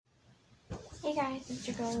Hey guys, it's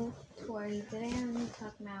your girl Tori. Today I'm going to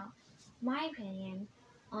talk about my opinion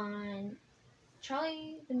on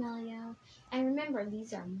Charlie D'Amelio. And remember,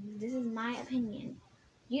 this is my opinion.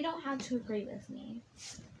 You don't have to agree with me.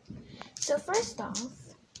 So first off,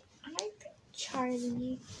 I think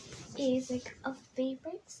Charlie is like a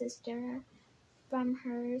favorite sister from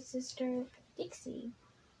her sister Dixie,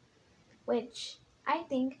 which I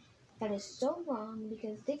think that is so wrong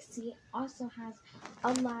because Dixie also has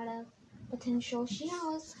a lot of potential.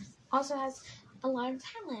 Also has a lot of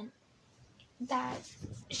talent that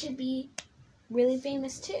should be really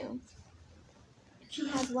famous too. She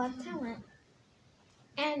has a lot of talent.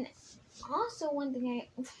 And also one thing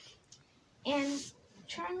and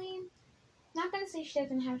Charlie, not gonna say she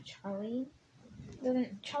doesn't have Charlie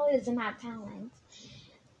doesn't have talent.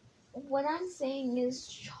 What I'm saying is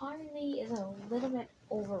Charlie is a little bit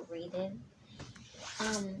overrated.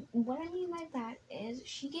 What I mean by that is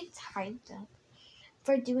she gets hyped up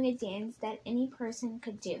for doing a dance that any person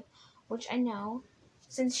could do, which I know,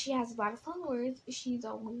 since she has a lot of followers, she's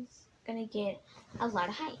always gonna get a lot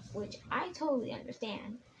of hype, which I totally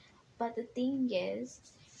understand. But the thing is,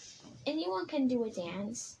 anyone can do a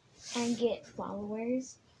dance and get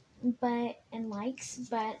followers, and likes,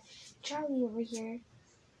 but Charlie over here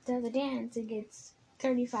does a dance and gets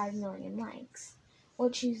 35 million likes,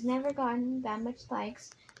 which she's never gotten that much likes,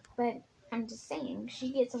 but I'm just saying,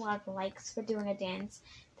 she gets a lot of likes for doing a dance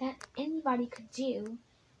that anybody could do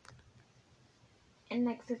in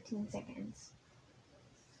like 15 seconds.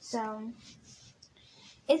 So,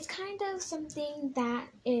 it's kind of something that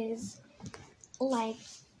is like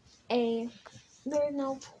there's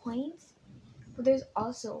no point, but there's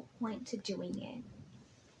also a point to doing it.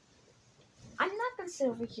 I'm not gonna sit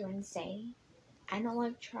over here and say I don't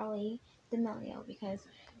like Charlie D'Amelio because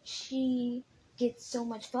she gets so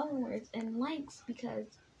much followers and likes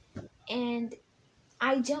and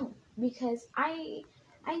I don't because I'm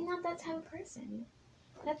not that type of person.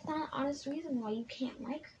 That's not an honest reason why you can't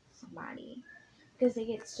like somebody because they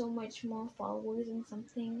get so much more followers and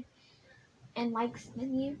something and likes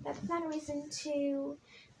than you. That's not a reason to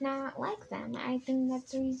not like them. I think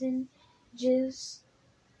that's a reason just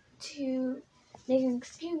to make an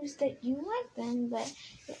excuse that you like them, but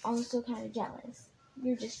you're also kind of jealous.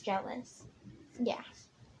 You're just jealous. Yeah.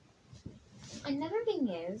 Another thing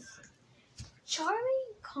is,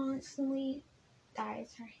 Charlie constantly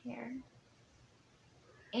dyes her hair.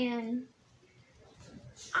 And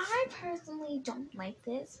I personally don't like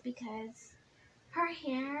this because her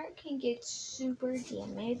hair can get super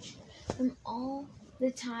damaged from all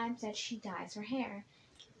the times that she dyes her hair.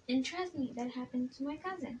 And trust me, that happened to my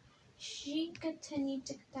cousin. She continued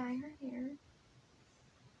to dye her hair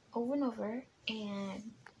over and over,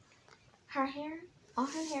 and all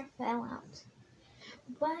her hair fell out.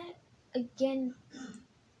 But again,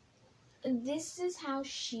 this is how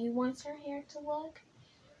she wants her hair to look,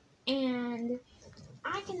 and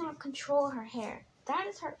I cannot control her hair. That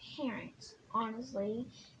is her parents, honestly,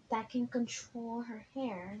 that can control her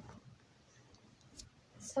hair.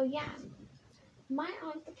 So yeah, my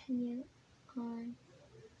honest opinion on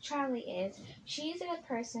Charlie is she's a good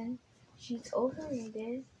person, she's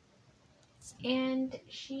overrated, and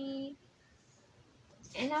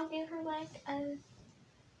I'll give her like an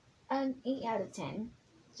 8 out of 10.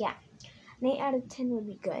 Yeah, an 8 out of 10 would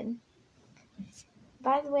be good.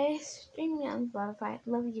 By the way, stream me on Spotify.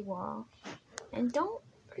 Love you all. And don't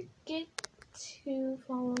forget to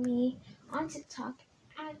follow me on TikTok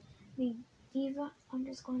at the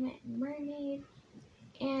diva_mermaid.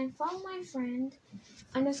 And follow my friend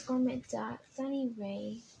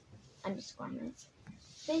 _mint.sunnyray_mint.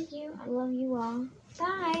 Thank you. I love you all.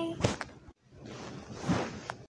 Bye.